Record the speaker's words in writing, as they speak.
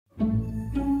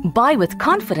Buy with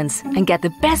confidence and get the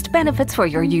best benefits for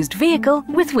your used vehicle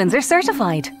with Windsor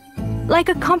Certified. Like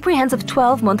a comprehensive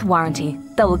 12-month warranty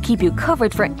that will keep you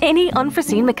covered for any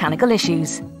unforeseen mechanical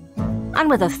issues. And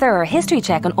with a thorough history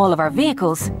check on all of our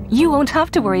vehicles, you won't have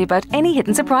to worry about any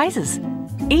hidden surprises.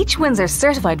 Each Windsor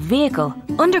Certified vehicle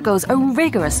undergoes a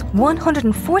rigorous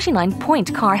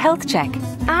 149-point car health check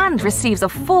and receives a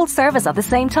full service at the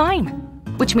same time,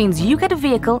 which means you get a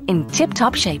vehicle in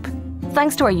tip-top shape.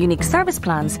 Thanks to our unique service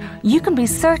plans, you can be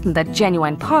certain that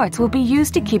genuine parts will be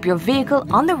used to keep your vehicle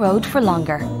on the road for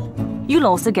longer. You'll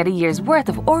also get a year's worth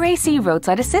of RAC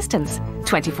roadside assistance,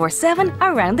 24/7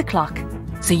 around the clock,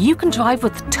 so you can drive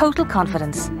with total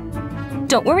confidence.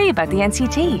 Don't worry about the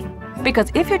NCT,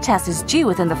 because if your test is due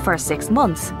within the first 6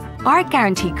 months, our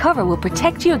guarantee cover will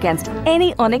protect you against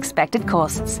any unexpected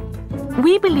costs.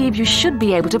 We believe you should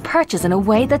be able to purchase in a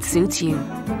way that suits you.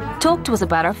 Talk to us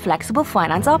about our flexible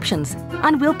finance options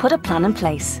and we'll put a plan in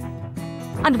place.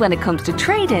 And when it comes to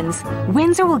trade-ins,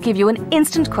 Windsor will give you an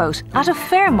instant quote at a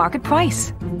fair market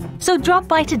price. So drop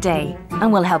by today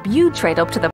and we'll help you trade up to the